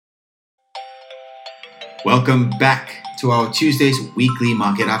Welcome back to our Tuesday's weekly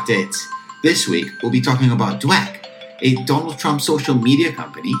market updates. This week, we'll be talking about Dwack, a Donald Trump social media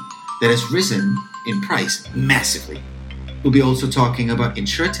company that has risen in price massively. We'll be also talking about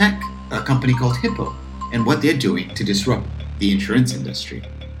InsurTech, a company called Hippo, and what they're doing to disrupt the insurance industry.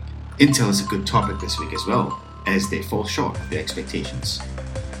 Intel is a good topic this week as well, as they fall short of their expectations.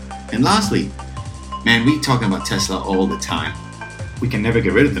 And lastly, man, we talking about Tesla all the time. We can never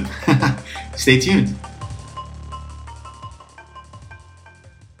get rid of them. Stay tuned.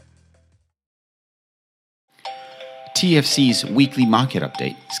 TFC's weekly market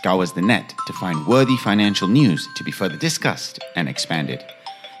update scours the net to find worthy financial news to be further discussed and expanded.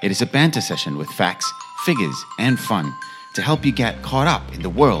 It is a banter session with facts, figures, and fun to help you get caught up in the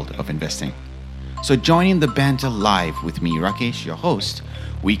world of investing. So join in the banter live with me, Rakesh, your host,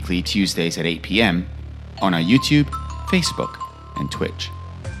 weekly Tuesdays at 8 p.m. on our YouTube, Facebook, and Twitch.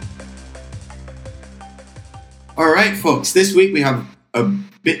 All right, folks, this week we have a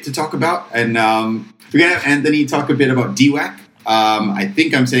bit to talk about, and we're going to have Anthony talk a bit about Dwack. I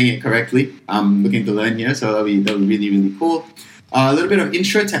think I'm saying it correctly. I'm looking to learn here, so that'll be really, really cool. A little bit of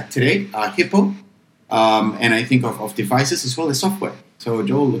InsurTech today, Hippo, and I think of devices as well as software. So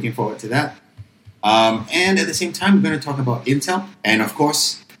Joel, looking forward to that. And at the same time, we're going to talk about Intel. And of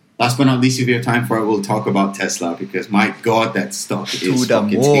course, last but not least, if we have time for it, we'll talk about Tesla, because my God, that stock is to the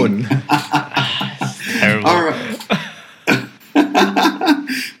moon. Terrible. All right.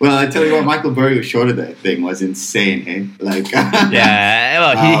 Well, I tell you what, Michael Burry, who shorted that thing, was insane, eh? Like, yeah,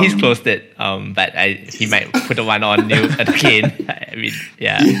 well, he's closed it, but he might put the one on new again. I mean,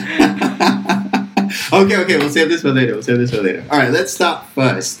 yeah. Okay, we'll save this for later. All right, let's start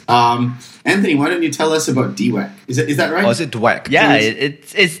first. Anthony, why don't you tell us about Dwack? Is that right? Or is it Dwack? Yeah,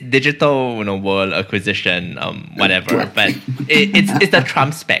 it's digital, world acquisition, whatever. But it's the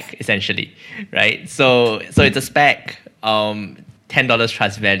Trump spec essentially, right? So it's a spec. $10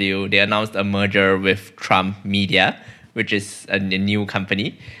 trust value. They announced a merger with Trump Media, which is a new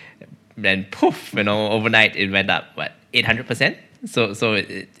company. Then poof, overnight it went up 800%. So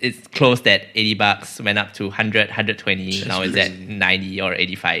it's closed at $80, went up to 100, 120. Now it's at 90 or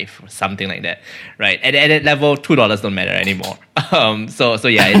 85, or something like that, right? At that level, $2 don't matter anymore. So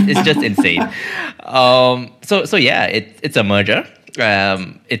yeah, it's just insane. So yeah, it's a merger.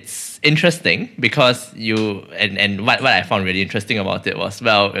 It's interesting because and what I found really interesting about it was,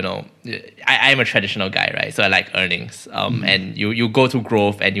 I'm a traditional guy, right? So I like earnings, and you go to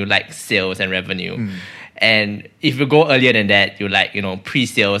growth and you like sales and revenue. And if you go earlier than that, you like,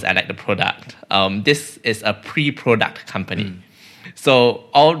 pre-sales, I like the product. This is a pre-product company. So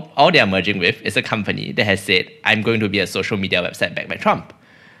all they are merging with is a company that has said, I'm going to be a social media website backed by Trump.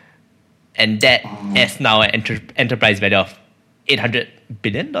 And that is now an enterprise value of $800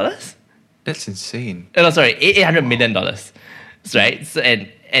 billion? That's insane. No, sorry, $800 million, right? So, and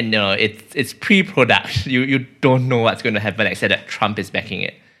it's pre-product. You don't know what's going to happen except that Trump is backing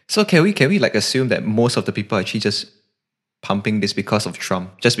it. So can we like assume that most of the people are actually just pumping this because of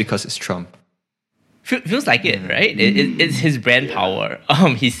Trump, just because it's Trump? Feels like it, right? It's his brand power.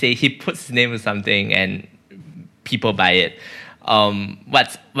 He puts his name to something and people buy it.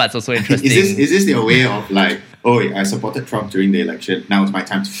 What's also interesting? Is this their way of like, I supported Trump during the election. Now it's my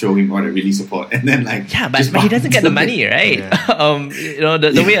time to show him what I really support, and then but he doesn't get the money, right? Yeah.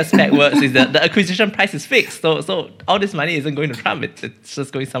 The way a spec works is that the acquisition price is fixed. So all this money isn't going to Trump. It's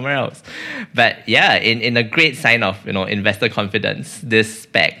just going somewhere else. But yeah, in a great sign of investor confidence, this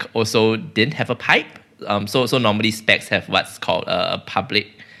spec also didn't have a pipe. So normally specs have what's called a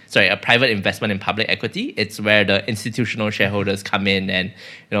private investment in public equity. It's where the institutional shareholders come in and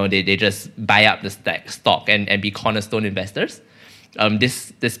they just buy up the stock and be cornerstone investors.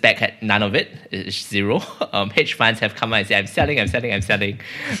 This spec had none of it. It's zero. Hedge funds have come out and said, I'm selling,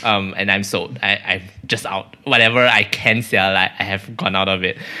 and I'm sold. I'm just out. Whatever I can sell, I have gone out of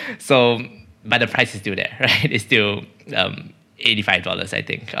it. So, but the price is still there, right? It's still $85, I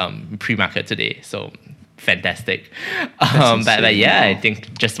think, pre-market today. So fantastic. But yeah, I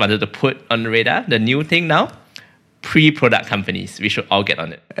think just wanted to put on the radar the new thing now, pre-product companies. We should all get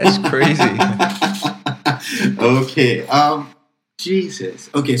on it. That's crazy. Okay.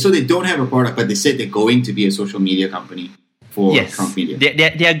 Jesus. Okay, so they don't have a product, but they said they're going to be a social media company for Trump Media.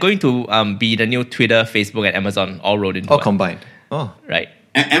 They are going to be the new Twitter, Facebook, and Amazon all rolled into all one. Combined. Oh, right.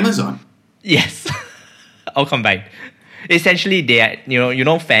 Amazon. Yes, all combined. Essentially, they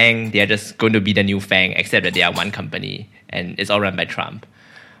are, FANG, they are just going to be the new FANG, except that they are one company and it's all run by Trump.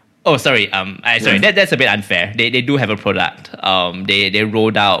 Oh, sorry. That's a bit unfair. They do have a product. They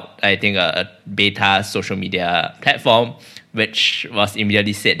rolled out, I think, a beta social media platform, which was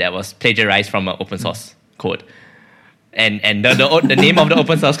immediately said that was plagiarized from an open source code. And the name of the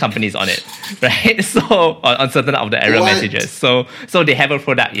open source company is on it, right? So on certain of the error What? messages. So they have a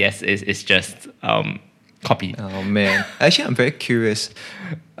product. Yes, it's just copy. Oh man, actually, I'm very curious.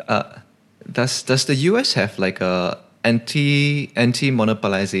 Does the US have like a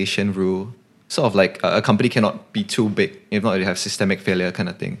anti-monopolization rule? Sort of like a company cannot be too big, if not, you have systemic failure kind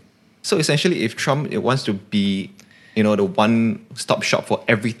of thing. So essentially, if Trump wants to be, the one-stop shop for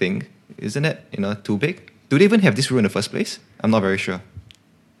everything, isn't it, too big? Do they even have this rule in the first place? I'm not very sure.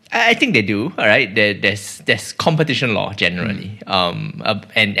 I think they do. All right, there's competition law generally,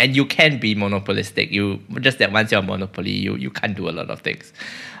 and you can be monopolistic. You just that once you're a monopoly, you can't do a lot of things.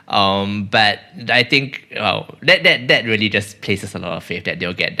 But I think that really just places a lot of faith that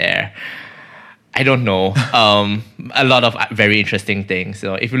they'll get there. I don't know. A lot of very interesting things.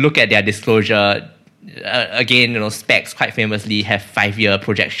 So if you look at their disclosure. Again, Specs quite famously have 5-year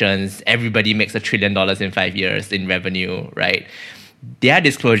projections. Everybody makes $1 trillion in 5 years in revenue, right? Their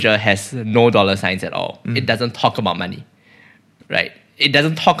disclosure has no dollar signs at all. It doesn't talk about money, right? It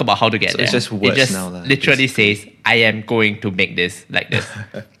doesn't talk about how to get there. It's just words it just now. Literally says, I am going to make this like this.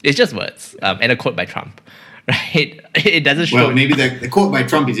 It's just words and a quote by Trump, right? It doesn't show... Well, maybe the quote by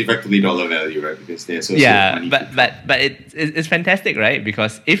Trump is effectively dollar value, right? Because they're associated money. But it's fantastic, right?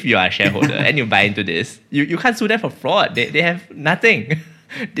 Because if you are a shareholder and you buy into this, you can't sue them for fraud. They have nothing.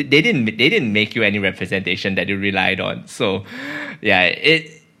 They didn't make you any representation that you relied on. So, yeah,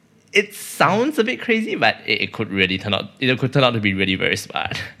 it sounds a bit crazy, but it could really turn out. It could turn out to be really very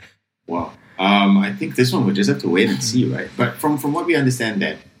smart. Wow. I think this one we'll just have to wait and see, right? But from what we understand,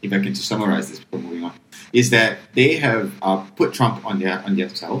 that if I can just summarize this before moving on, is that they have put Trump on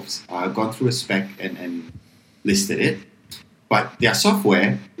themselves, gone through a spec and listed it, but their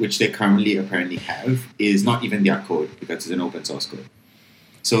software, which they currently apparently have, is not even their code because it's an open source code.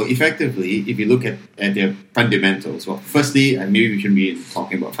 So effectively, if you look at their fundamentals, well, firstly, maybe we shouldn't be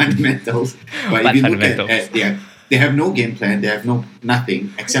talking about fundamentals, but if you look at they have no game plan, they have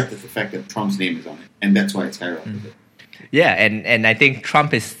nothing except for the fact that Trump's name is on it, and that's why it's skyrocketed. Yeah, and I think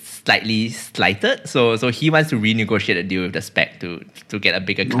Trump is slightly slighted, so he wants to renegotiate a deal with the spec to get a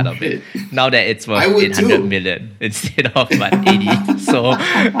bigger cut of it. Now that it's worth 800 million instead of 80, so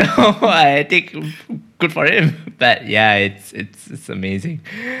I think good for him. But yeah, it's amazing.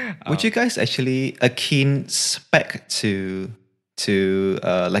 Would you guys actually a keen spec to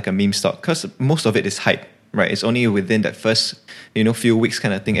like a meme stock? Because most of it is hype. Right, it's only within that first, few weeks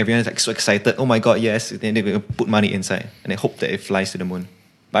kind of thing. Everyone's like so excited. Oh my god, yes! Then they're going to put money inside, and they hope that it flies to the moon.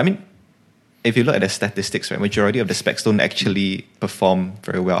 But I mean, if you look at the statistics, right, majority of the specs don't actually perform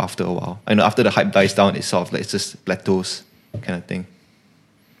very well after a while. I know after the hype dies down, it's sort of like it's just plateaus kind of thing.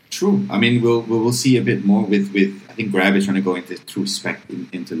 True. I mean, we'll see a bit more with I think Grab is trying to go through spec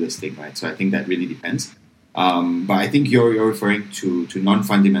into listing, right? So I think that really depends. But I think you're referring to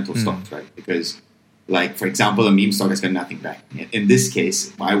non-fundamental stocks, right? Because, like, for example, a meme stock has got nothing backing it. In this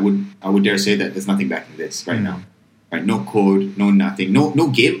case, I would dare say that there's nothing backing this right now. Right? No code, no nothing, no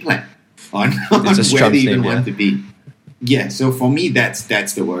game plan on where they even want to be. Yeah, so for me, that's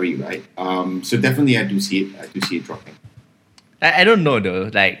the worry, right? So definitely, I do see it dropping. I don't know though.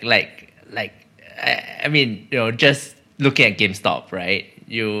 Like I mean, just looking at GameStop, right?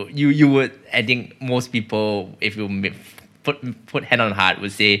 You would, I think most people, if you put hand on heart,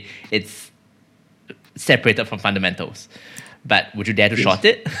 would say it's separated from fundamentals. But would you dare to short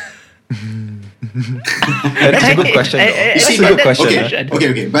it? That's a good question.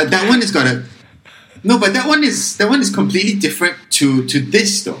 Okay. But that one has got a no. But that one is completely different to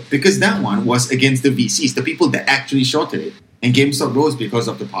this though, because that one was against the VCs, the people that actually shorted it, and GameStop rose because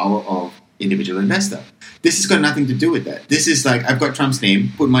of the power of individual investor. This has got nothing to do with that. This is like, I've got Trump's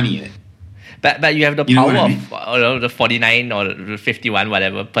name, put money in it. But you have the power of the 49 or the 51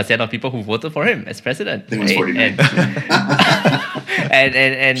 whatever % of people who voted for him as president. I think it was 49. And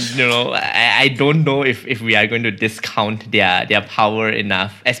I don't know if we are going to discount their power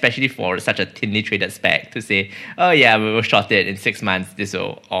enough, especially for such a thinly traded spec, to say, oh yeah, we will short it in 6 months. This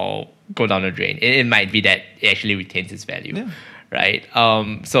will all go down the drain. It might be that it actually retains its value, right?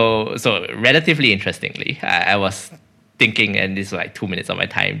 So relatively interestingly, I was thinking, and this was like 2 minutes of my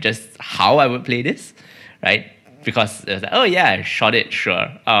time, just how I would play this, right? Because it was like, oh yeah, short it, sure.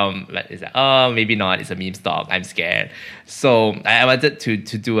 But it's like, oh, maybe not. It's a meme stock. I'm scared. So I wanted to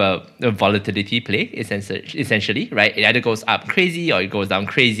do a volatility play, essentially, right? It either goes up crazy or it goes down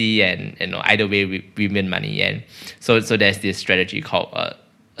crazy, and either way we win money. And so there's this strategy called a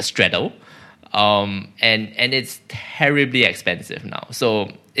straddle, and it's terribly expensive now. So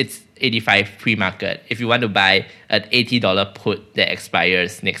it's 85 pre-market. If you want to buy an $80 put that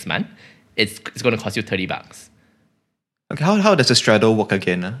expires next month, it's going to cost you $30. Okay, how does the straddle work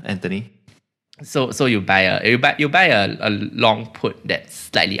again, Anthony? So you buy a long put that's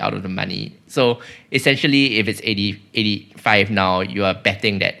slightly out of the money. So essentially, if it's 85 now, you are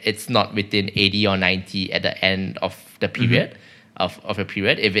betting that it's not within 80 or 90 at the end of the period of a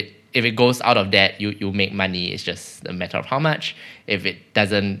period. If it goes out of that, you make money. It's just a matter of how much. If it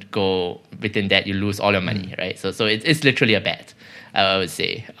doesn't go within that, you lose all your money, right? So it's literally a bet, I would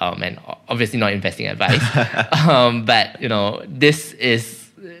say, and obviously not investing advice. But this is.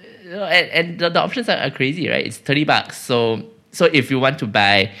 And the options are crazy, right? It's $30. So if you want to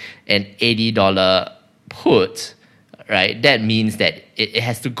buy an $80 put, right, that means that it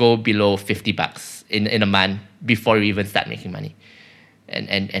has to go below $50 in a month before you even start making money.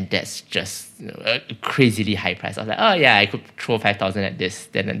 And that's just a crazily high price. I was like, oh yeah, I could throw 5,000 at this.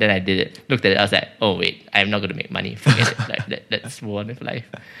 Then I did it. Looked at it. I was like, oh wait, I'm not going to make money. Forget it. Like that's one of life.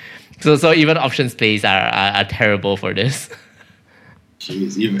 So even options plays are terrible for this.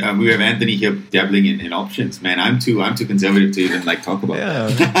 Jeez, we have Anthony here dabbling in options. Man, I'm too conservative to even talk about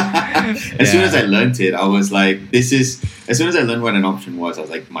that. As soon as I learned it, I was like, as soon as I learned what an option was, I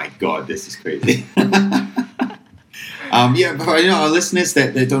was like, my God, this is crazy. But our listeners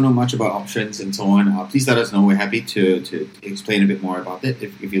that don't know much about options and so on, please let us know. We're happy to explain a bit more about it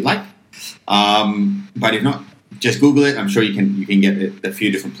if you'd like. But if not, just Google it. I'm sure you can get it, a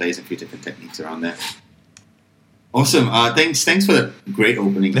few different plays, a few different techniques around there. Awesome. Thanks for the great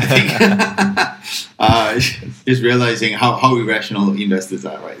opening. I think just realizing how irrational investors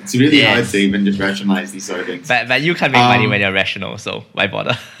are, right? It's really hard to even just rationalize these sort of things. But you can't make money when you're rational, so why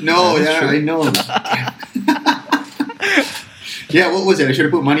bother? No, I know. Yeah, what was it? I should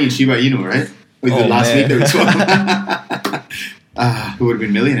have put money in Shiba Inu, right? Was the last week that we saw? Who would have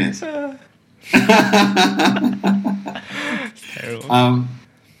been millionaires? Terrible.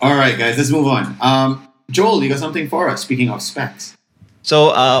 All right, guys, let's move on. Joel, you got something for us, speaking of specs.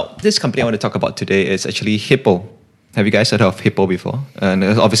 So this company I want to talk about today is actually Hippo. Have you guys heard of Hippo before? And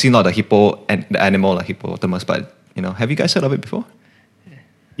it's obviously not a hippo, and the animal like hippopotamus, but have you guys heard of it before?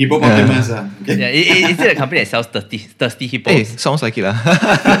 Hippopotamus. Okay. Yeah, is it a company that sells thirsty hippos? Hey, sounds like it.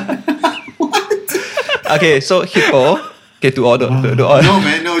 Okay, so Hippo. Okay, to order. No,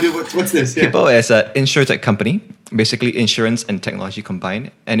 man, no, dude, what's this? Yeah. Hippo is an insurtech company, basically insurance and technology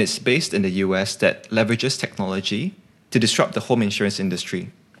combined, and it's based in the US that leverages technology to disrupt the home insurance industry.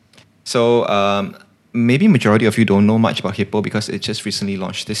 So maybe majority of you don't know much about Hippo because it just recently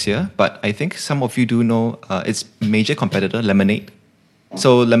launched this year, but I think some of you do know its major competitor, Lemonade.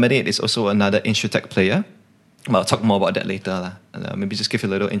 So Lemonade is also another insurtech player. Well, I'll talk more about that later. Maybe just give you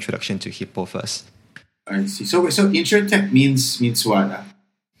a little introduction to Hippo first. I see. So insurtech means what?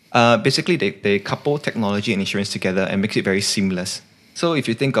 Basically, they couple technology and insurance together and makes it very seamless. So if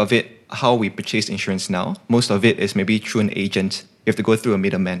you think of it, how we purchase insurance now, most of it is maybe through an agent. You have to go through a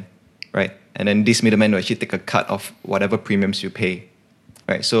middleman, right? And then this middleman will actually take a cut of whatever premiums you pay,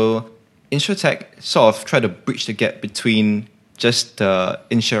 right? So insurtech sort of try to bridge the gap between just the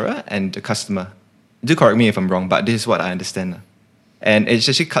insurer and the customer. Do correct me if I'm wrong, but this is what I understand. And it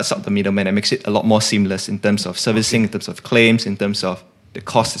actually cuts out the middleman and makes it a lot more seamless in terms of servicing, in terms of claims, in terms of the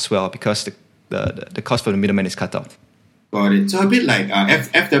cost as well, because the cost for the middleman is cut out. Got it. So a bit like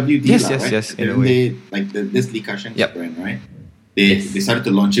FWD, right? Yes. In a way. This Li Ka-shing brand, right? They started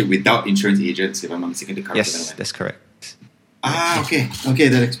to launch it without insurance agents, if I'm not mistaken, to cover the middleman. Yes, that's correct. Okay,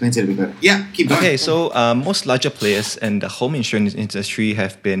 that explains it a bit better. Yeah, keep going. Okay, so most larger players in the home insurance industry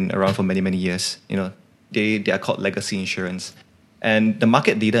have been around for many, many years. They are called legacy insurance. And the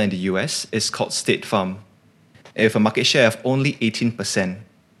market leader in the US is called State Farm, with a market share of only 18%.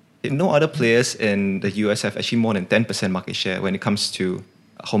 No other players in the US have actually more than 10% market share when it comes to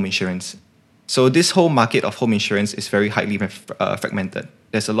home insurance. So this whole market of home insurance is very highly fragmented.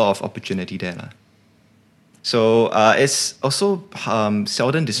 There's a lot of opportunity there. So it's also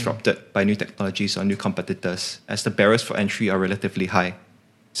seldom disrupted by new technologies or new competitors, as the barriers for entry are relatively high.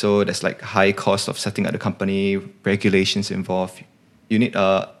 So there's high cost of setting up the company, regulations involved. You need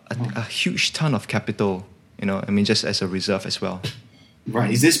a huge ton of capital, just as a reserve as well.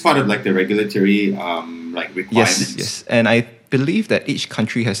 Right. Is this part of the regulatory requirements? Yes. And I believe that each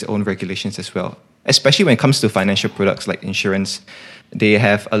country has their own regulations as well, especially when it comes to financial products like insurance. They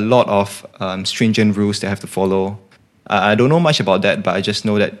have a lot of stringent rules they have to follow. I don't know much about that, but I just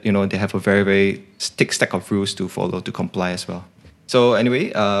know that they have a very, very thick stack of rules to follow to comply as well. So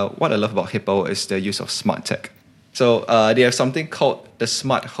anyway, what I love about Hippo is the use of smart tech. So they have something called the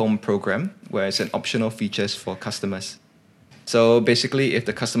Smart Home Program, where it's an optional features for customers. So basically, if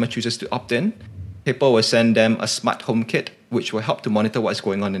the customer chooses to opt in, Hippo will send them a smart home kit, which will help to monitor what's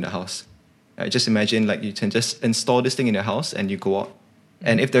going on in the house. Right? Just imagine like you can just install this thing in your house and you go out.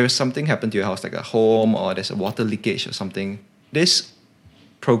 And if there is something happen to your house, like a home or there's a water leakage or something, this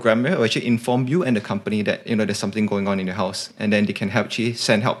programmer will actually inform you and the company that there's something going on in your house, and then they can actually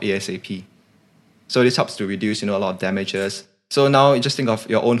send help ASAP. So this helps to reduce a lot of damages. So now you just think of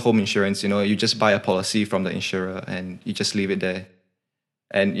your own home insurance. You just buy a policy from the insurer and you just leave it there.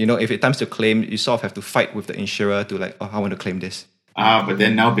 And if it comes to claim, you sort of have to fight with the insurer to like, I want to claim this. But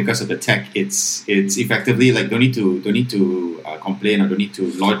then now because of the tech, it's effectively like don't need to complain or don't need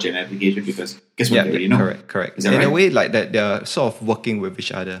to lodge an application because guess what? They already know. Correct. Is that in right? a way, like that, they're sort of working with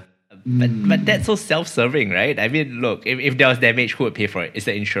each other. But that's so self-serving, right? I mean, look, if there was damage, who would pay for it? It's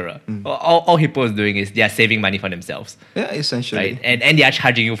the insurer. All Hippo is doing is they are saving money for themselves. Yeah, essentially. Right? And they are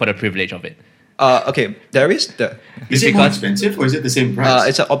charging you for the privilege of it. Okay, there is the... Is it more expensive or is it the same price?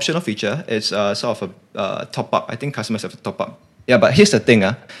 It's an optional feature. It's sort of a top-up. I think customers have to top up. Yeah, but here's the thing.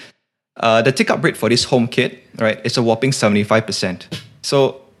 The take-up rate for this home kit, right, it's a whopping 75%.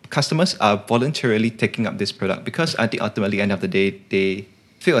 So customers are voluntarily taking up this product because I think ultimately, at the end of the day, they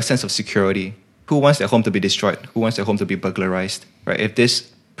feel a sense of security. Who wants their home to be destroyed? Who wants their home to be burglarized? Right? If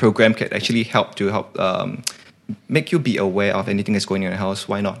this program can actually help make you be aware of anything that's going on in your house,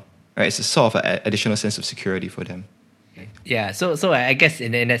 why not? Right? It's a sort of an additional sense of security for them. Yeah, so I guess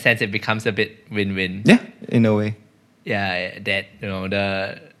in that sense, it becomes a bit win-win. Yeah, in a way. Yeah, that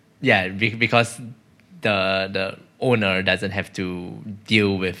because the owner doesn't have to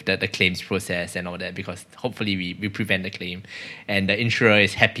deal with the claims process and all that, because hopefully we prevent the claim, and the insurer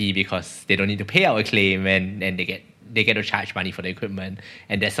is happy because they don't need to pay our claim, and they get to charge money for the equipment,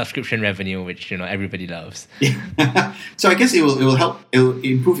 and there's subscription revenue, which everybody loves. Yeah. So I guess it will help. It will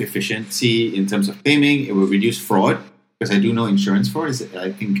improve efficiency in terms of claiming. It will reduce fraud, because I do know insurance fraud is.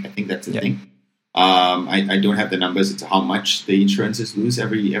 I think that's the thing. I don't have the numbers into how much the insurances lose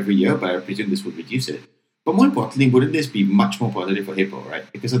every year, but I presume this would reduce it. But more importantly, wouldn't this be much more positive for Hippo, right?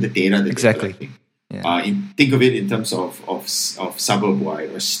 Because of the data that they're collecting. Yeah. Think of it in terms of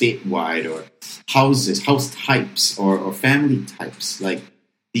suburb-wide or state-wide or houses, house types or family types, like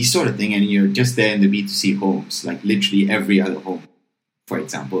these sort of thing. And you're just there in the B2C homes, like literally every other home, for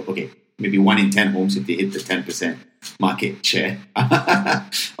example. Okay, maybe 1 in 10 homes if they hit the 10% market share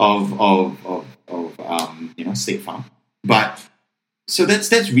of State Farm. But so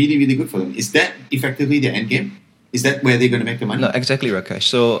that's really, really good for them. Is that effectively their end game? Is that where they're going to make the money? No, exactly, Rakesh.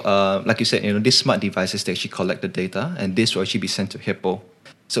 So, like you said, these smart devices, they actually collect the data, and this will actually be sent to Hippo.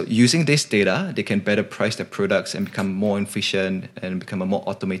 So, using this data, they can better price their products and become more efficient and become a more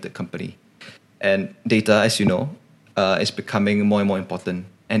automated company. And data, as you know, is becoming more and more important.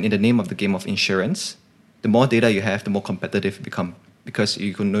 And in the name of the game of insurance, the more data you have, the more competitive you become, because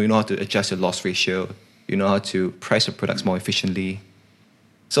you know how to adjust your loss ratio, you know how to price your products more efficiently.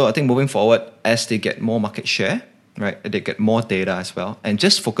 So I think moving forward, as they get more market share, right, they get more data as well, and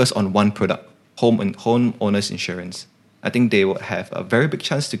just focus on one product, home owners insurance, I think they will have a very big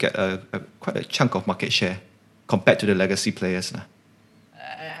chance to get quite a chunk of market share compared to the legacy players.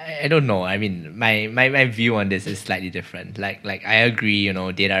 I don't know. I mean, my view on this is slightly different. Like I agree,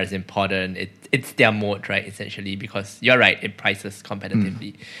 data is important. It's their moat, right, essentially, because you're right, it prices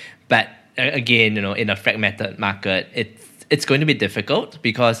competitively. But again, in a fragmented market, it's going to be difficult,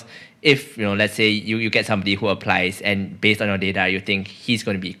 because if, let's say you get somebody who applies and based on your data, you think he's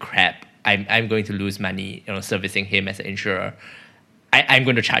going to be crap, I'm going to lose money, servicing him as an insurer. I'm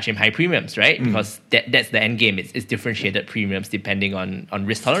going to charge him high premiums, right? Because that's the end game. It's differentiated premiums depending on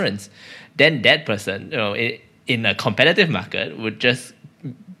risk tolerance. Then that person, in a competitive market, would just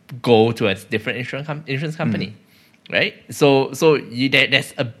go to a different insurance company, right? So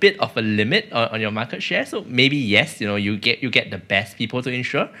there's a bit of a limit on your market share. So maybe yes, you get the best people to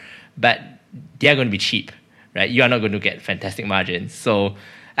insure, but they're going to be cheap, right? You are not going to get fantastic margins. So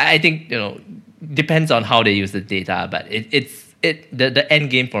I think depends on how they use the data, but the end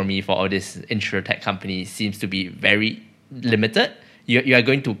game for me for all these insurtech companies seems to be very limited. You are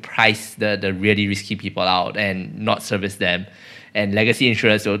going to price the really risky people out and not service them. And legacy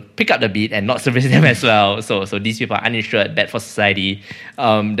insurers will pick up the beat and not service them as well. So these people are uninsured, bad for society.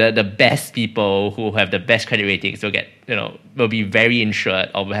 The best people who have the best credit ratings will be very insured,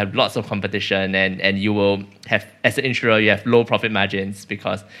 or will have lots of competition, and you will have, as an insurer, you have low profit margins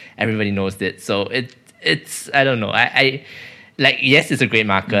because everybody knows it. So it's I don't know. Yes, it's a great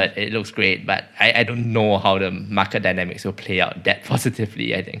market. It looks great, but I don't know how the market dynamics will play out that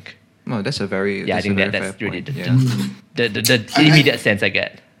positively, I think. Oh, that's a very I think that's really point. the immediate sense I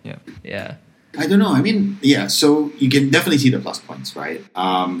get. Yeah. I don't know. I mean, yeah. So you can definitely see the plus points, right?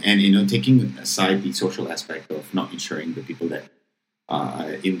 And taking aside the social aspect of not insuring the people that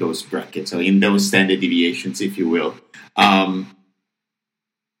in those brackets or in those standard deviations, if you will.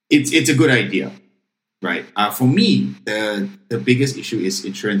 It's a good idea, right? For me, the biggest issue is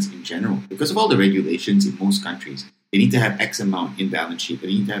insurance in general. Because of all the regulations in most countries, they need to have X amount in balance sheet. They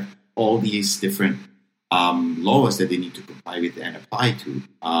need to have all these different laws that they need to comply with and apply to.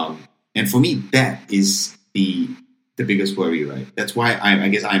 And for me, that is the biggest worry, right? That's why I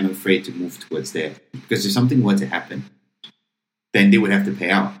guess I'm afraid to move towards there. Because if something were to happen, then they would have to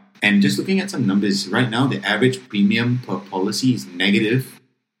pay out. And just looking at some numbers, right now, the average premium per policy is negative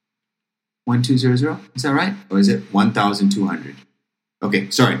 1,200. Is that right? Or is it 1,200? Okay,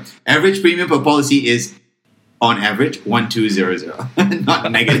 sorry. Average premium per policy is, on average, 1,200,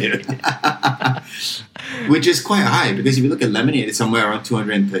 not negative. Which is quite high, because if you look at Lemonade, it's somewhere around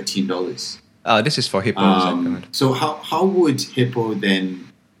 $213. This is for Hippo. So how would Hippo then...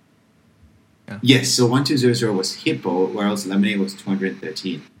 Yeah. Yes, so 1,200 was Hippo, whereas Lemonade was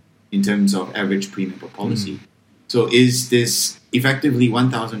 213 in terms of average premium per policy. So is this effectively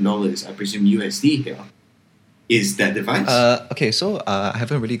 $1,000, I presume USD here? Is that device? Okay, so I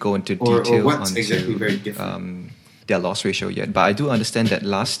haven't really gone into detail or what's on exactly very different? Their loss ratio yet, but I do understand that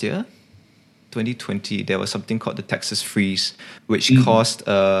last year, 2020, there was something called the Texas freeze, which caused,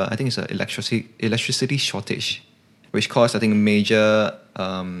 I think it's an electricity shortage, which caused, I think, a major,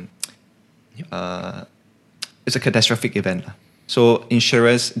 it's a catastrophic event. So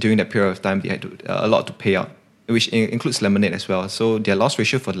insurers, during that period of time, they had a lot to pay out, which includes Lemonade as well. So their loss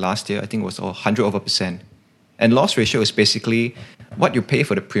ratio for last year, I think, was 100%. And loss ratio is basically what you pay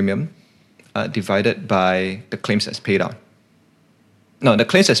for the premium divided by the claims that's paid out. No, the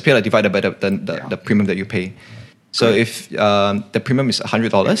claims that's paid out divided by the premium that you pay. So if the premium is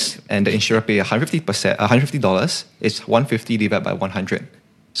 $100 and the insurer pay $150, it's $150 divided by 100.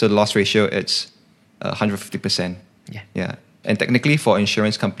 So the loss ratio is 150%. Yeah. And technically for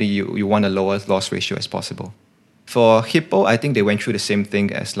insurance company, you want a lower loss ratio as possible. For Hippo, I think they went through the same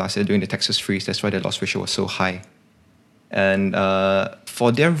thing as last year during the Texas freeze. That's why their loss ratio was so high. And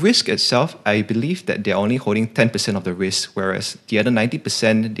for their risk itself, I believe that they're only holding 10% of the risk, whereas the other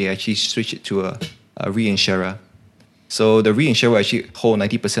 90%, they actually switch it to a reinsurer. So the reinsurer will actually hold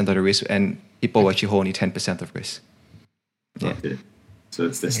 90% of the risk, and Hippo will actually hold only 10% of risk. Yeah. Okay. So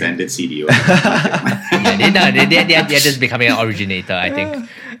it's the standard CDO. They're just becoming an originator, I think,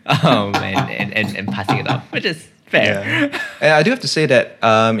 and passing it off, which is fair. Yeah. And I do have to say that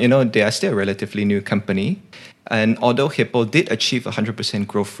they are still a relatively new company, and although Hippo did achieve a 100%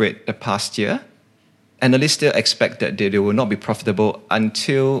 growth rate the past year, analysts still expect that they will not be profitable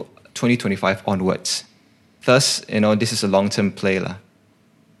until 2025 onwards. Thus, this is a long-term play,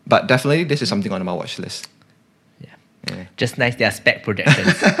 but definitely this is something on my watch list. Yeah. Just nice, their spec projections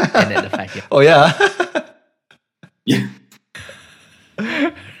and at the 5 year. Oh, yeah. Yeah.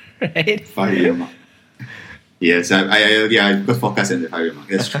 Right? 5 year mark. Yes, I got forecast and the 5 year mark.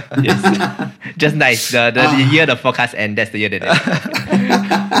 That's true. Yes. Just nice. The year the forecast and that's the year that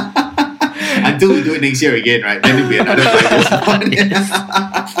Until we do it next year again, right? Then it'll be another 5 years.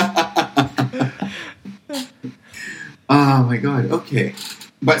 Oh my god, okay.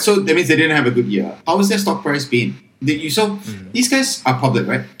 But so that means they didn't have a good year. How was their stock price been? These guys are public,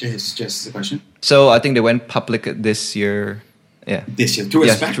 right? Just a question. So I think they went public this year. Yeah. This year, through a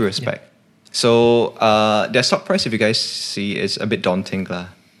SPAC? Through a SPAC. Yeah. So their stock price, if you guys see, is a bit daunting.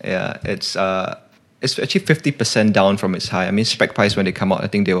 Yeah, it's actually 50% down from its high. I mean, SPAC price when they come out, I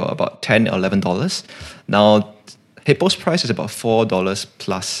think they were about $10 or $11. Now, Hippo's price is about $4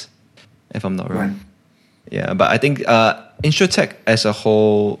 plus, if I'm not wrong. Right. Yeah, but I think InsurTech as a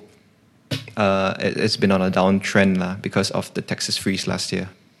whole, it's been on a downtrend because of the Texas freeze last year.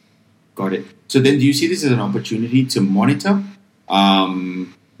 Got it. So then do you see this as an opportunity to monitor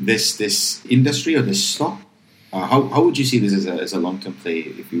this industry or this stock? How would you see this as a long-term play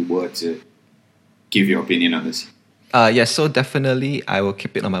if you were to give your opinion on this? Yes, so definitely I will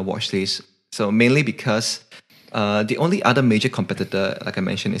keep it on my watch list. So mainly because the only other major competitor, like I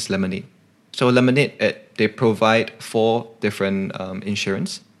mentioned, is Lemonade. So Lemonade, they provide 4 different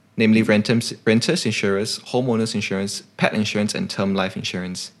insurance, namely renters insurance, homeowners insurance, pet insurance, and term life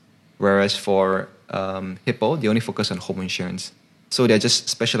insurance. Whereas for Hippo, they only focus on home insurance. So they're just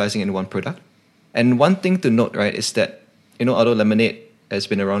specializing in one product. And one thing to note, right, is that, although Lemonade has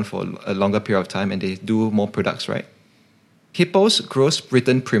been around for a longer period of time and they do more products, right? Hippo's gross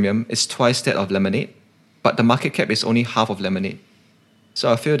written premium is twice that of Lemonade, but the market cap is only half of Lemonade. So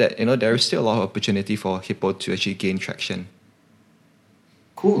I feel that, there is still a lot of opportunity for Hippo to actually gain traction.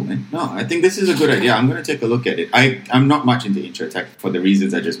 Cool, man. No, I think this is a good idea. I'm going to take a look at it. I'm not much into InsurTech for the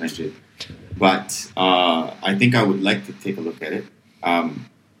reasons I just mentioned. But I think I would like to take a look at it.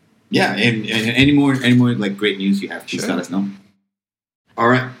 Yeah, and any more like great news you have, please let us know. All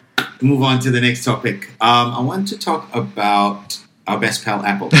right, move on to the next topic. I want to talk about our best pal,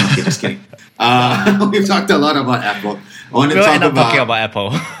 Apple. Okay, just kidding. We've talked a lot about Apple. I want to talk about talking about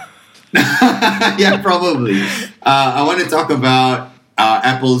Apple. yeah, probably. I want to talk about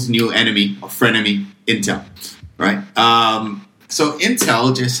Apple's new enemy or frenemy, Intel. Right. So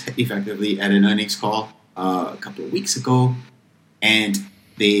Intel just effectively had an earnings call a couple of weeks ago, and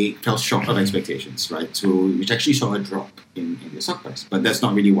they fell short of expectations, right? So which actually saw a drop in the stock price. But that's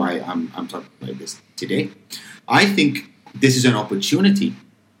not really why I'm talking about this today. I think this is an opportunity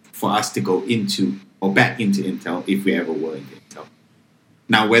for us to go into or back into Intel if we ever were into Intel.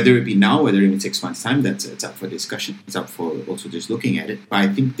 Now, whether it be now, whether in 6 months' time, it's up for discussion. It's up for also just looking at it. But I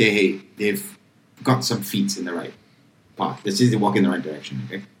think they've got some feet in the right path. This is they walk in the right direction.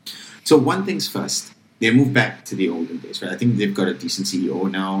 Okay. So one thing's first. They moved back to the olden days, right? I think they've got a decent CEO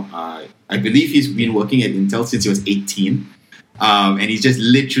now. I believe he's been working at Intel since he was 18. And he's just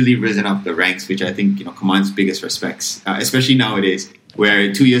literally risen up the ranks, which I think commands biggest respects, especially nowadays,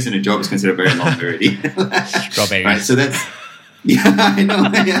 where 2 years in a job is considered very long already. Strawberries. Right, so that's... Yeah, I know.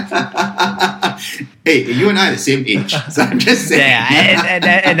 Yeah. Hey, you and I are the same age, so I'm just saying.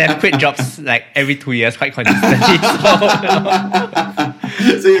 Yeah, and I've quit jobs like every 2 years quite consistently.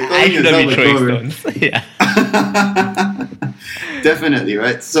 So you're calling I shouldn't be throwing yourself stones. Yeah. Definitely,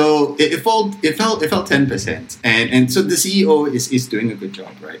 right? So it fell 10%, and so the CEO is doing a good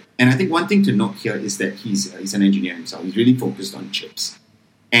job, right? And I think one thing to note here is that he's an engineer himself. He's really focused on chips,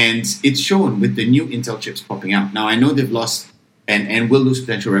 and it's shown with the new Intel chips popping out. Now I know they've lost and will lose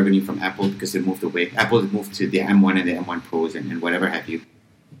potential revenue from Apple because they moved away. Apple has moved to the M1 and the M1 Pros and whatever have you,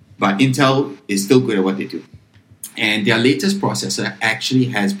 but Intel is still good at what they do, and their latest processor actually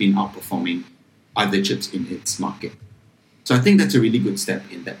has been outperforming other chips in its market. So I think that's a really good step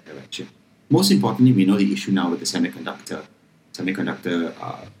in that direction. Most importantly, we know the issue now with the semiconductor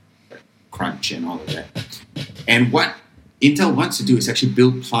crunch and all of that. And what Intel wants to do is actually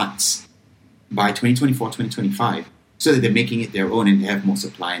build plants by 2024, 2025, so that they're making it their own and they have more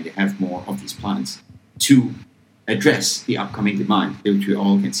supply and they have more of these plants to address the upcoming demand, which we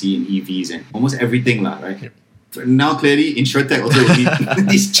all can see in EVs and almost everything, right? Yep. Now, clearly, InsurTech also will need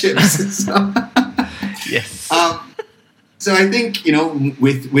these chips. So. Yes. So I think,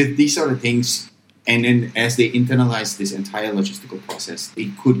 with these sort of things, and then as they internalize this entire logistical process,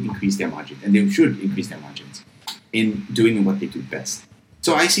 they could increase their margin, and they should increase their margins in doing what they do best.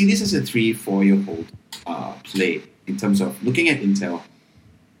 So I see this as a 3-4 year old play in terms of looking at Intel,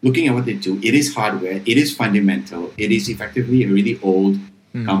 looking at what they do. It is hardware, it is fundamental, it is effectively a really old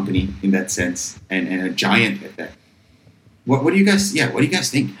company in that sense, and a giant at that. What do you guys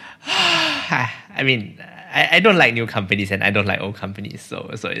think? I mean, I don't like new companies and I don't like old companies, so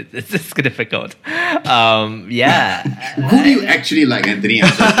it's just difficult. Yeah. Who do you actually like, Anthony?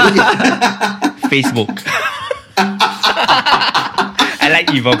 Facebook. I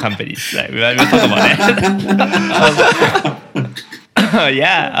like evil companies. Right? We'll talk about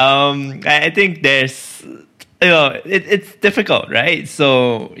that. I think there's, it's difficult, right?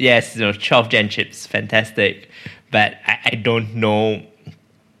 So yes, 12 Gen chips, fantastic, but I don't know.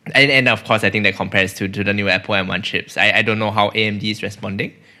 And of course, I think that compares to the new Apple M1 chips. I don't know how AMD is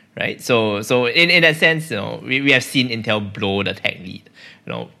responding, right? So in that sense, we have seen Intel blow the tech lead.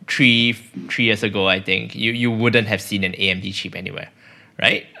 3 years ago, I think you wouldn't have seen an AMD chip anywhere,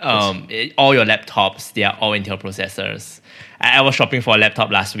 right? All your laptops, they are all Intel processors. I was shopping for a laptop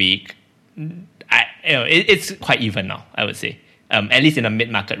last week. It's quite even now, I would say. At least in the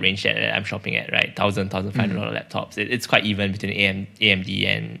mid-market range that I'm shopping at, right? $1,000, $1,500 laptops. It's quite even between AMD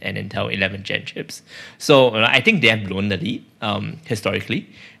and Intel 11 Gen chips. So I think they have blown the lead historically.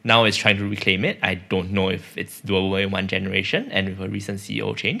 Now it's trying to reclaim it. I don't know if it's doable in one generation and with a recent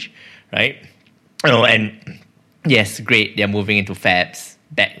CEO change, right? And yes, great. They're moving into fabs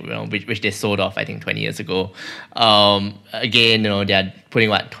back, which they sold off, I think, 20 years ago. Again, they're putting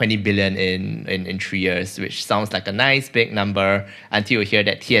 20 billion in 3 years, which sounds like a nice big number until you hear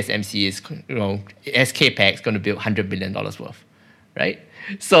that TSMC is, as CapEx, going to build $100 billion worth, right?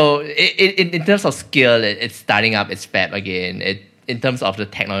 So in terms of scale, it's starting up its fab again. In terms of the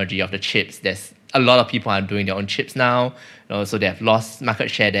technology of the chips, there's a lot of people are doing their own chips now. So they have lost market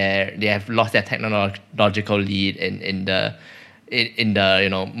share there. They have lost their technological lead in the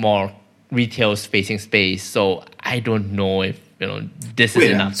more retail facing space. So I don't know if this is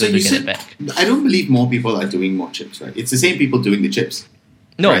enough to get it back. I don't believe more people are doing more chips, right? It's the same people doing the chips.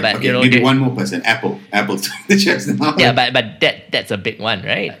 No, right? but okay, maybe one more person. Apple's doing the chips now. Yeah, but that's a big one,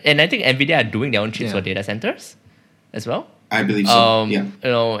 right? And I think Nvidia are doing their own chips for data centers as well. I believe so. Yeah.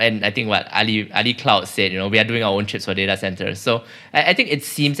 And I think what Ali Cloud said, we are doing our own chips for data centers. So I think it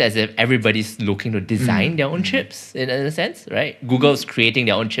seems as if everybody's looking to design their own chips in a sense, right? Google's creating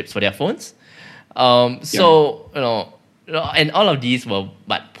their own chips for their phones. So and all of these were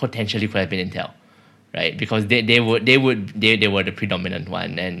what potentially could have been Intel, right? Because they were the predominant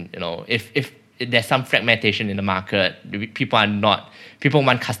one, and if there's some fragmentation in the market, people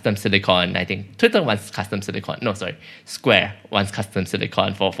want custom silicon. I think Twitter wants custom silicon. No, sorry, Square wants custom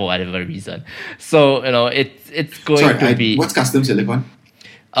silicon for whatever reason. So it's going to be what's custom silicon?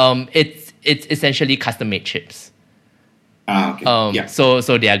 It's essentially custom made chips. Okay. So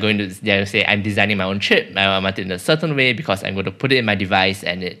they're going to say, I'm designing my own chip. I want it in a certain way because I'm going to put it in my device,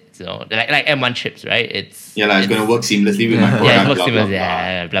 and it's like M1 chips, right? It's going to work seamlessly with my product. Yeah, it works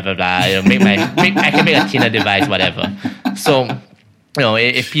seamlessly. Blah blah blah. I can make a thinner device, whatever. So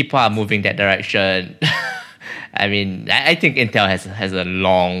if people are moving that direction, I mean, I think Intel has a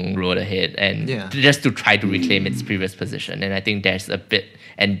long road ahead, and just to try to reclaim its previous position. And I think there's a bit,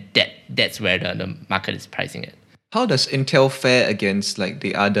 and that's where the market is pricing it. How does Intel fare against like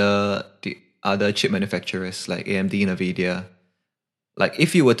the other chip manufacturers like AMD, Nvidia? Like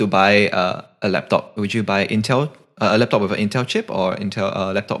if you were to buy a laptop, would you buy a laptop with an Intel chip or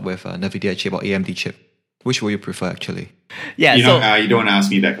a laptop with a Nvidia chip or AMD chip? Which would you prefer actually? Yeah, you don't want to ask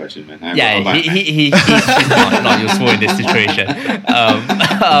me that question, man. He's not useful in this situation.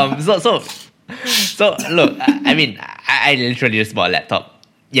 So look, I mean, I literally just bought a laptop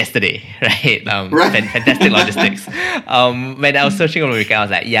yesterday, right? Fantastic logistics. When I was searching over the weekend, I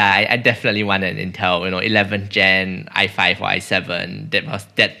was like, I definitely want an Intel, 11th gen i5 or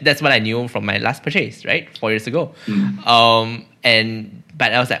i7. That's what I knew from my last purchase, right? 4 years ago.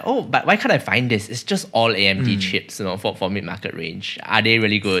 But I was like, but why can't I find this? It's just all AMD chips, for mid-market range. Are they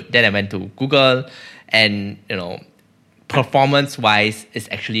really good? Then I went to Google, and performance-wise, it's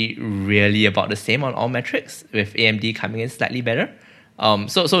actually really about the same on all metrics, with AMD coming in slightly better.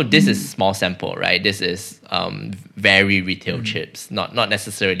 So this is small sample, right? This is very retail chips, not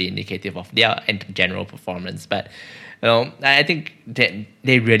necessarily indicative of their general performance. But I think that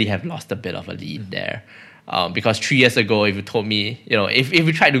they really have lost a bit of a lead there. Because 3 years ago, if you told me, if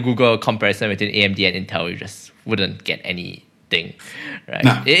you tried to Google a comparison between AMD and Intel, you just wouldn't get anything, right?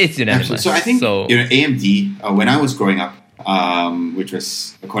 No, it's unanimous. Absolutely. So I think AMD, when I was growing up, which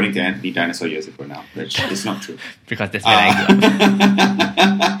was, according to Anthony, dinosaur years ago now, which is not true. Because that's when I grew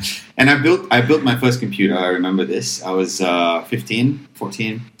up. And I built my first computer. I remember this. I was 15,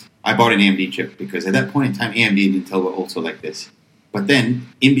 14. I bought an AMD chip because at that point in time, AMD and Intel were also like this. But then,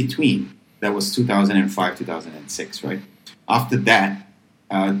 in between, that was 2005, 2006, right? After that,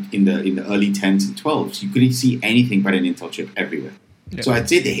 in the early 10s and 12s, you couldn't see anything but an Intel chip everywhere. Yeah. So I'd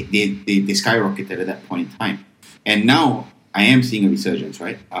say they skyrocketed at that point in time. And now I am seeing a resurgence,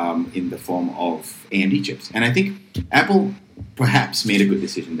 right, in the form of AMD chips. And I think Apple perhaps made a good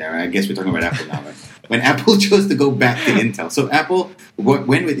decision there. I guess we're talking about Apple now, right? When Apple chose to go back to Intel. So Apple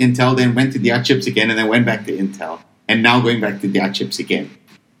went with Intel, then went to their chips again, and then went back to Intel, and now going back to their chips again.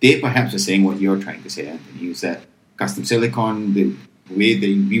 They perhaps are saying what you're trying to say, Anthony, is that custom silicon, the way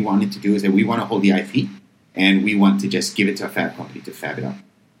that we want it to do is that we want to hold the IP, and we want to just give it to a fab company to fab it up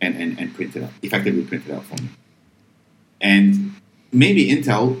and print it out, effectively print it out for me. And maybe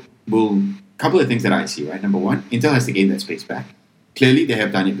Intel will, couple of things that I see, right? Number one, Intel has to gain that space back. Clearly, they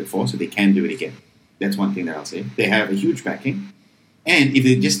have done it before, so they can do it again. That's one thing that I'll say. They have a huge backing. And if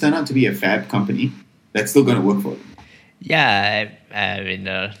they just turn out to be a fab company, that's still going to work for them. Yeah, I mean,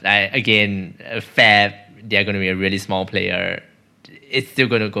 again, fab, they're going to be a really small player. It's still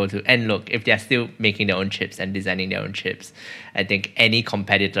going to go to, and look, if they're still making their own chips and designing their own chips, I think any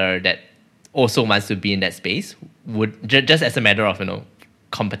competitor that also wants to be in that space would, just as a matter of,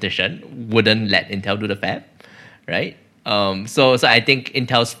 competition, wouldn't let Intel do the fab, right? So I think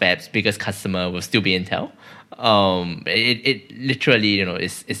Intel's fab's biggest customer will still be Intel. It literally,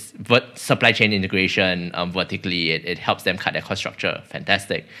 is supply chain integration vertically. It helps them cut their cost structure.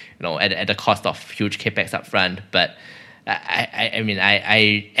 Fantastic, at the cost of huge capex up front. But I mean,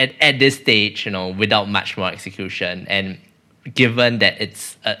 at this stage, without much more execution, and given that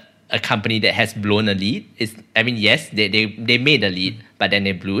it's a company that has blown a lead, yes, they made a lead, but then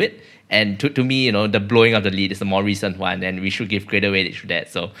they blew it. And to me, the blowing of the lead is the more recent one, and we should give greater weightage to that.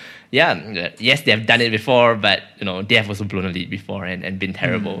 So, yes, they have done it before, but they have also blown a lead before and been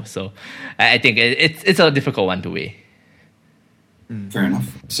terrible. So, I think it's a difficult one to weigh. Fair enough.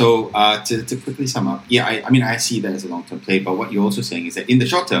 So, to quickly sum up, I see that as a long-term play. But what you're also saying is that in the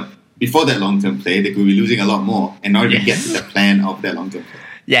short term, before that long-term play, they could be losing a lot more and not even get to the plan of that long-term play.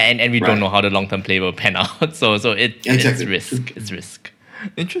 Yeah, and we Right. don't know how the long-term play will pan out. So it's Exactly. risk. It's risk.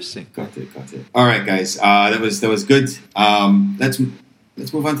 Interesting. Got it. All right, guys. That was good. Let's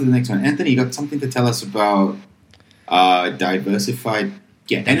move on to the next one. Anthony, you got something to tell us about diversified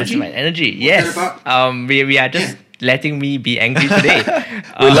energy? Diversified energy. What's Yes. that about? We are just letting me be angry today.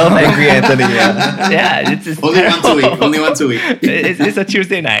 We love angry Anthony. Yeah. Yeah, it's Only once a week. terrible. Only once a week. It's a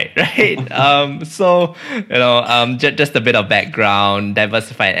Tuesday night, right? Just a bit of background.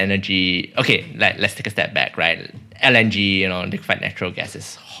 Diversified energy. Okay, let's take a step back, right? LNG, liquefied natural gas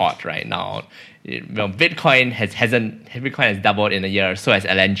is hot right now. Bitcoin has doubled in a year. So has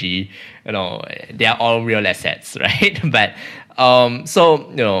LNG. They are all real assets, right? But how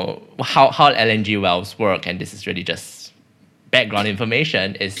LNG wells work, and this is really just background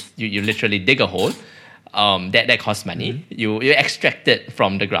information, is you literally dig a hole. That costs money. You extract it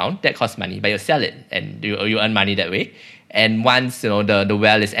from the ground. That costs money, but you sell it and you earn money that way. And once the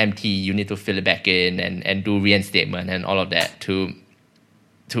well is empty, you need to fill it back in and do reinstatement and all of that to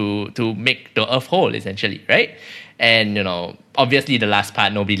make the earth whole, essentially, right? And obviously the last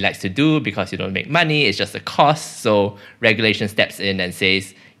part nobody likes to do because you don't make money. It's just a cost. So regulation steps in and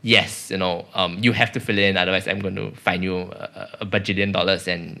says, yes, you have to fill it in, otherwise I'm going to fine you a bajillion dollars,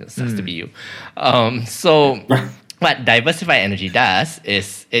 and it sucks to be you. What diversified energy does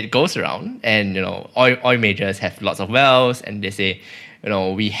is it goes around and oil majors have lots of wells, and they say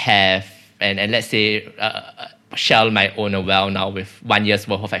we have and let's say Shell might own a well now with 1 year's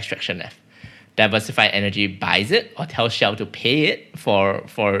worth of extraction left. Diversified energy buys it or tells Shell to pay it for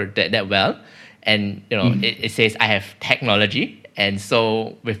that well, and it says I have technology, and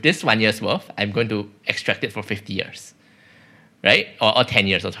so with this 1 year's worth I'm going to extract it for 50 years. Right? Or 10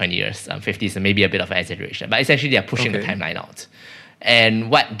 years or 20 years. 50 is maybe a bit of an exaggeration. But essentially, they are pushing the timeline out.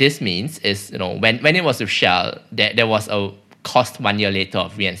 And what this means is, when it was with Shell, there was a cost 1 year later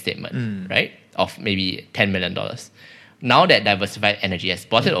of reinstatement, right? Of maybe $10 million. Now that Diversified Energy has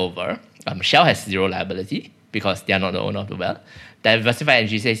bought it over, Shell has zero liability because they are not the owner of the well. Diversified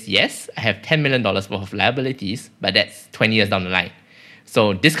Energy says, yes, I have $10 million worth of liabilities, but that's 20 years down the line.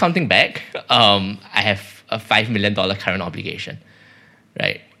 So discounting back, I have a $5 million current obligation,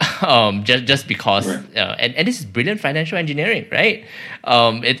 right? Just because, and this is brilliant financial engineering, right?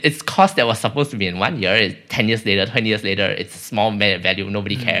 It's cost that was supposed to be in 1 year, 10 years later, 20 years later, it's a small value,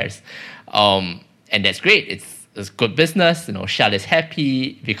 nobody cares. And that's great. It's good business. Shell is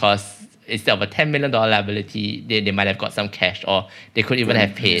happy because instead of a $10 million liability, they might have got some cash, or they could even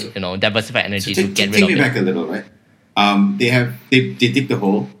have paid, Diversified Energy to get rid of it. Take me back a little, right? They dig the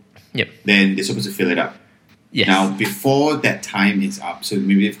hole. Yep. Then they're supposed to fill it up. Yes. Now, before that time is up, so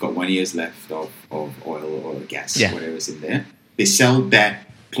maybe they've got 1 year's left of oil or gas, whatever's in there, they sell that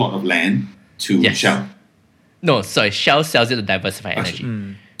plot of land to Shell. No, sorry, Shell sells it to Diversified Energy.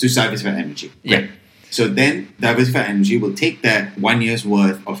 To Diversified Energy. Yeah. Great. So then Diversified Energy will take that 1 year's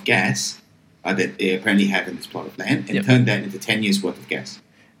worth of gas that they apparently have in this plot of land and turn that into 10 years worth of gas.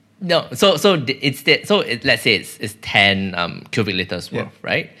 No, so let's say it's 10 cubic liters worth,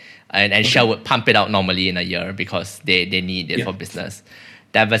 right? And Shell would pump it out normally in a year because they need it for business.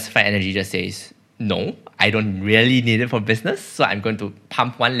 Diversified Energy just says, no, I don't really need it for business, so I'm going to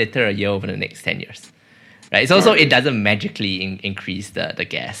pump 1 liter a year over the next 10 years. Right? So it doesn't magically increase the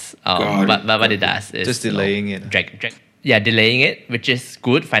gas. But what it does is just delaying it. Delaying it, which is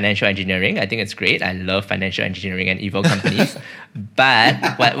good financial engineering. I think it's great. I love financial engineering and evil companies.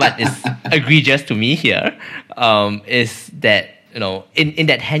 But what is egregious to me here is that in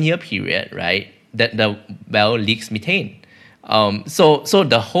that 10-year period, right, that the well leaks methane. So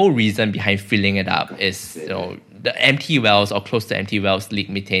the whole reason behind filling it up is the empty wells or close to empty wells leak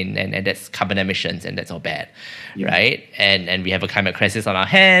methane, and that's carbon emissions, and that's all bad, right? And we have a climate crisis on our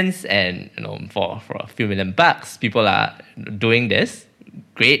hands, and for a few $1 million, people are doing this.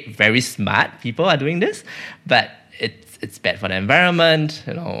 Great, very smart people are doing this, but it's bad for the environment.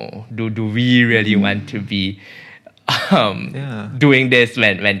 Do we really want to be doing this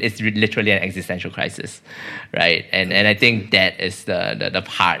when it's literally an existential crisis, right? And I think that is the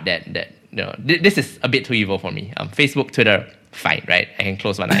part that this is a bit too evil for me. Facebook, Twitter, fine, right? I can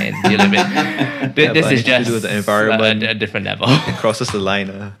close one eye and deal with it. This is just to do with the environment, a different level. It crosses the line.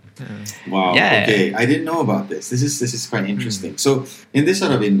 Wow. Yeah. Okay, I didn't know about this. This is quite interesting. So in this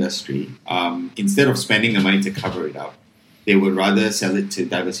sort of industry, instead of spending the money to cover it up, they would rather sell it to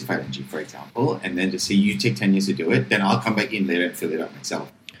Diversified Energy, for example, and then just say, you take 10 years to do it, then I'll come back in later and fill it up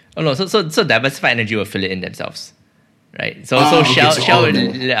myself. Oh no, so Diversified Energy will fill it in themselves. Right, so Shell,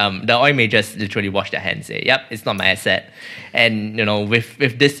 the oil majors literally wash their hands, say, "Yep, it's not my asset," and with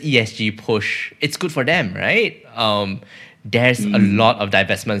this ESG push, it's good for them, right? there's a lot of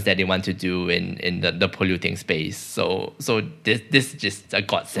divestments that they want to do in the polluting space. So this is just a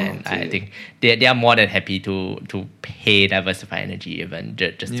godsend. I think they are more than happy to pay Diversify Energy even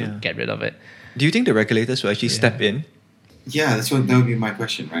just to get rid of it. Do you think the regulators will actually step in? Yeah, that would be my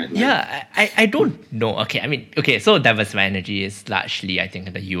question, right? I don't know. Okay, so Diversify Energy is largely, I think,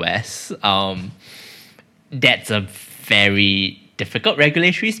 in the US. That's a very difficult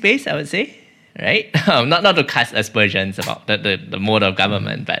regulatory space, I would say, right? Not to cast aspersions about the mode of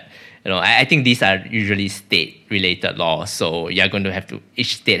government, but I think these are usually state-related laws. So you're going to have to,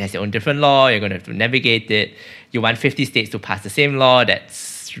 each state has their own different law. You're going to have to navigate it. You want 50 states to pass the same law.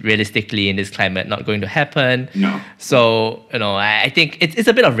 That's realistically in this climate not going to happen. No. So I think it's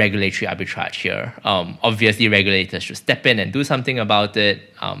a bit of regulatory arbitrage here. Obviously, regulators should step in and do something about it.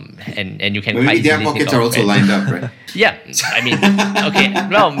 And you can maybe quite their pockets are also lined up, right? Yeah, I mean, okay,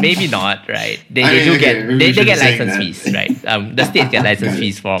 well, maybe not, right? They get license fees, right? The states get license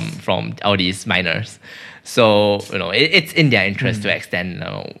fees from all these miners. So it's in their interest to extend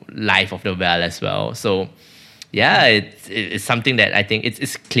life of the well as well. So yeah, it's something that I think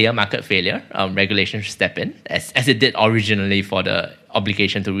it's clear market failure. Regulation should step in as it did originally for the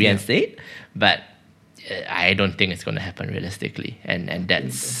obligation to reinstate, but I don't think it's going to happen realistically, and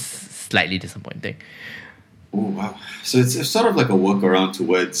that's slightly disappointing. Oh wow! So it's sort of like a workaround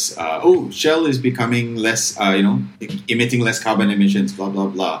towards Shell is becoming less, emitting less carbon emissions, blah blah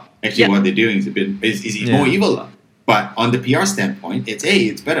blah. Actually, what they're doing is more evil. But on the PR standpoint,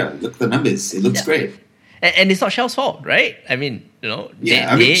 it's better. Look at the numbers; it looks great. And it's not Shell's fault, right? I mean, Shell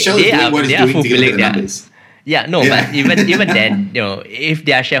is doing what it's doing to get the numbers. Yeah, no, but even then, if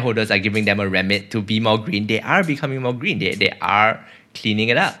their shareholders are giving them a remit to be more green, they are becoming more green. They are cleaning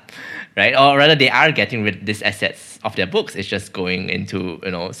it up, right? Or rather, they are getting rid of these assets off their books. It's just going into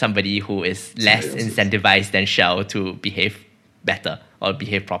somebody who is less incentivized than Shell to behave better or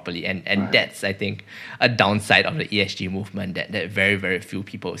behave properly, and that's, I think, a downside of the ESG movement that very, very few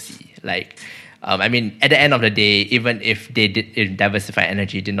people see. Like, I mean, at the end of the day, even if Diversify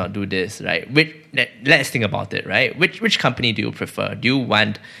Energy did not do this, right? Let's think about it, right? Which company do you prefer? Do you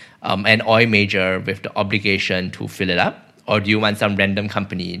want an oil major with the obligation to fill it up, or do you want some random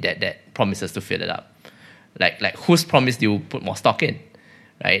company that promises to fill it up? Like whose promise do you put more stock in,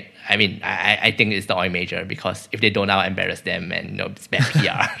 right? I mean, I think it's the oil major, because if they don't, I'll embarrass them, and it's bad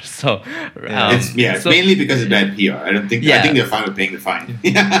PR. So it's mainly because of bad PR. I think they're fine with paying the fine.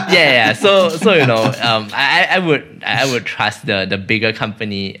 So I would trust the bigger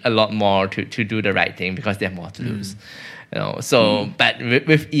company a lot more to do the right thing, because they have more to lose. But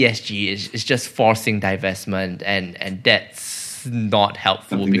with ESG, it's just forcing divestment, and that's not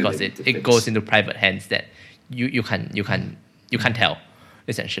helpful. Something because it goes into private hands that you can't tell.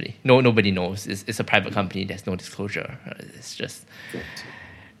 Essentially, nobody knows. It's a private company. There's no disclosure. It's just,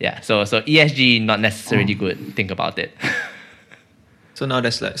 So ESG not necessarily good. Think about it. So now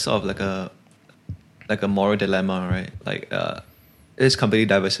there's sort of like a moral dilemma, right? Like this company,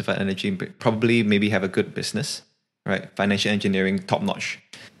 Diversify Energy, probably maybe have a good business, right? Financial engineering, top notch,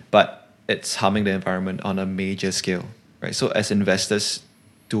 but it's harming the environment on a major scale, right? So as investors,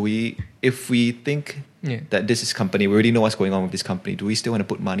 if we think that this is company, we already know what's going on with this company, do we still want to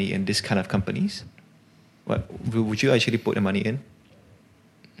put money in this kind of companies? Would you actually put the money in?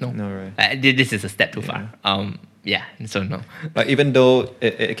 No, right. This is a step too far. So no. But even though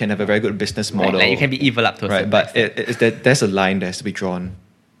it can have a very good business model, like you can be evil up to a certain but there's a line that has to be drawn.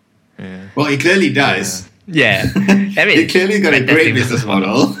 Yeah. Well, it clearly does. Yeah. I mean, it clearly got a great business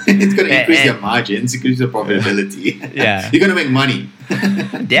model. It's going to increase their margins, increase their profitability. You're going to make money.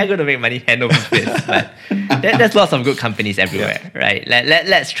 They're going to make money hand over fist. But there's lots of good companies everywhere, right?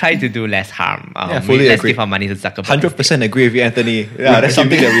 Let's try to do less harm. Fully let's agree. give our money to Zuckerberg. 100% agree with you, Anthony. Yeah, that's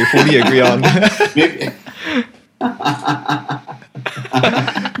something that we fully agree on.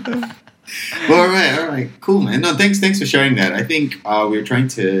 Well, all right, cool, man. No, thanks for sharing that. I think we're trying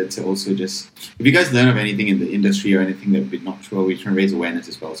to also just, if you guys learn of anything in the industry or anything that we're not sure, we're trying to raise awareness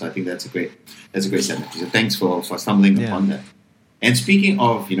as well. So I think that's a great segment. So thanks for stumbling upon that. And speaking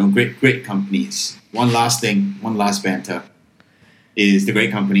of great companies, one last banter is the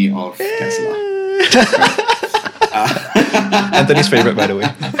great company of Tesla. Anthony's favorite, by the way.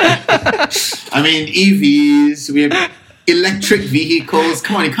 I mean, EVs, we have electric vehicles.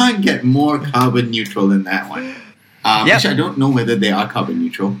 Come on, you can't get more carbon neutral than that one. Actually, I don't know whether they are carbon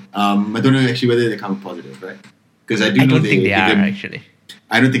neutral. I don't know actually whether they're carbon positive, right? Because I don't think they are actually.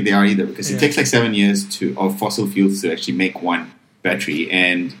 I don't think they are either, because it takes like 7 years of fossil fuels to actually make one battery,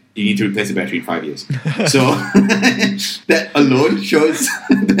 and you need to replace the battery in 5 years. So that alone shows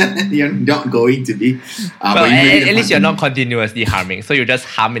that you're not going to be. Well, but at least you're not continuously harming. So you just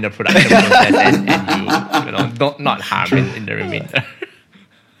harm in the production process and you not harm in the remainder.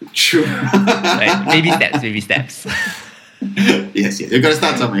 True. Right? Baby steps. Yes. You got to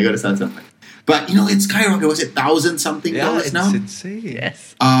start somewhere. But it's skyrocketed. Was it $1,000-something dollars now? It's insane.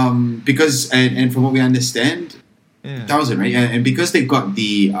 Yes. Because and from what we understand, 1,000, right? And because they've got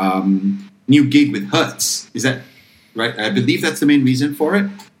the new gig with Hertz, is that right? I believe that's the main reason for it.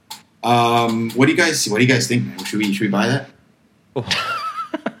 What do you guys think, man? Should we buy that?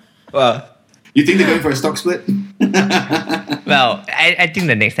 Well, you think they're going for a stock split? Well, I think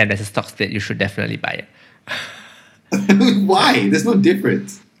the next time there's a stock split, you should definitely buy it. Why? There's no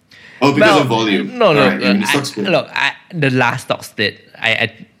difference. Oh, because of volume. No, Look, the last stock split,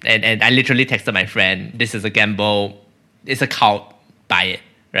 I literally texted my friend, this is a gamble, it's a cult, buy it,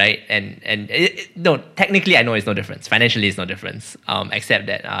 right? And technically I know it's no difference. Financially it's no difference, except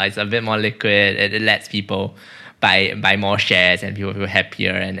that it's a bit more liquid, it lets people buy more shares and people feel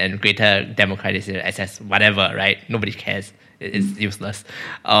happier and greater democratic access, whatever, right? Nobody cares. It's useless.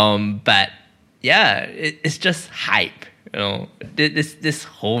 But yeah, it's just hype. This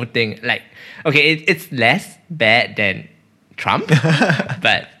whole thing, like, okay, it's less bad than Trump,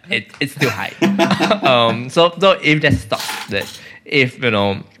 but it's still high. So if there's stock split, if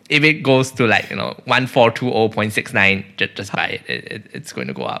it goes to 1420.69, just buy it. It's going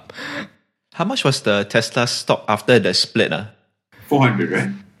to go up. How much was the Tesla stock after the split? 400, right?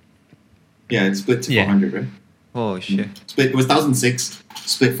 Yeah, it split to 400, right? Oh shit! It was 1,006.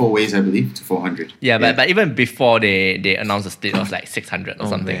 Split 4 ways, I believe, to 400. Yeah, but even before they announced the split, it was like 600 or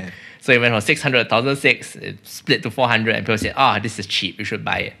something. Man. So it went from 600 to 1,006, it split to 400, and people said, this is cheap, you should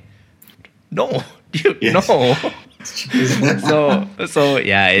buy it. No, dude, no. so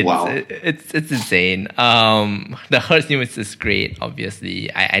yeah, it's insane. The Hertz news is great, obviously.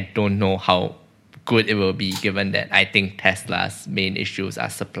 I don't know how good it will be, given that I think Tesla's main issues are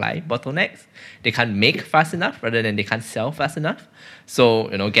supply bottlenecks. They can't make fast enough rather than they can't sell fast enough. So,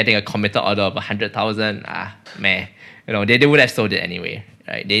 getting a committed order of 100,000, they would have sold it anyway,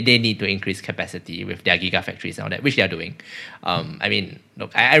 right? They need to increase capacity with their gigafactories and all that, which they are doing.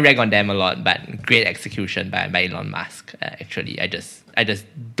 Look, I rag on them a lot, but great execution by Elon Musk. Actually, I just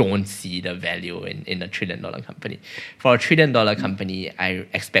don't see the value in a $1 trillion company. For a $1 trillion company, I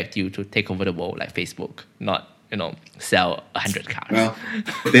expect you to take over the world like Facebook, not sell 100 cars. Well,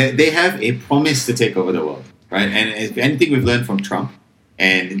 they have a promise to take over the world, right? And if anything we've learned from Trump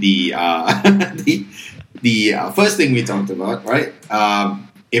and the first thing we talked about, right?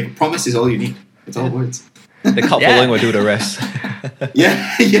 If promise is all you need, it's all words. The cult following will do the rest.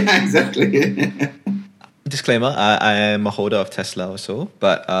 yeah, exactly. Disclaimer: I am a holder of Tesla also,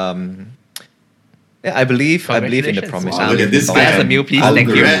 but I believe in the promise. Wow, look at this guy. As a meal, please. Thank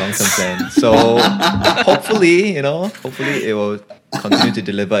you. Long-term plan. So hopefully it will continue to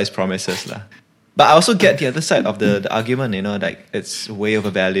deliver its promises, lah. But I also get the other side of the argument. Like it's way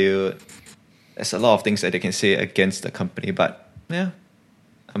overvalued. There's a lot of things that they can say against the company, but yeah,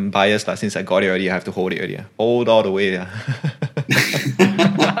 I'm biased. Since I got it already, I have to hold it already. Hold all the way. Yeah.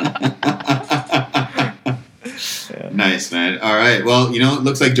 Nice, man. All right. Well,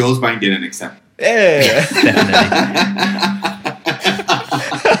 looks like Joel's buying dinner next time. Yeah. Definitely.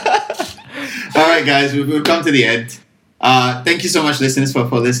 All right, guys. We've come to the end. Thank you so much, listeners, for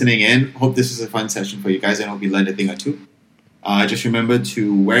listening in. Hope this was a fun session for you guys and hope you learned a thing or two. Just remember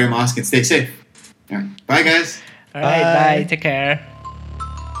to wear your mask and stay safe. All right. Bye, guys. All right. Bye. Take care.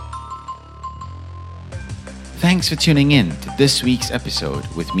 Thanks for tuning in to this week's episode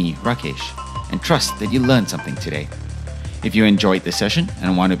with me, Rakesh, and trust that you learned something today. If you enjoyed the session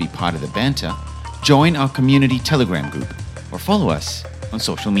and want to be part of the banter, join our community Telegram group or follow us on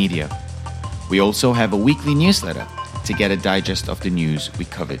social media. We also have a weekly newsletter to get a digest of the news we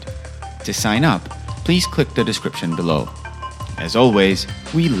covered. To sign up, please click the description below. As always,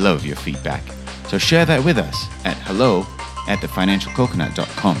 we love your feedback, so share that with us at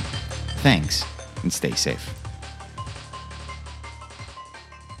hello@thefinancialcoconut.com. Thanks, and stay safe.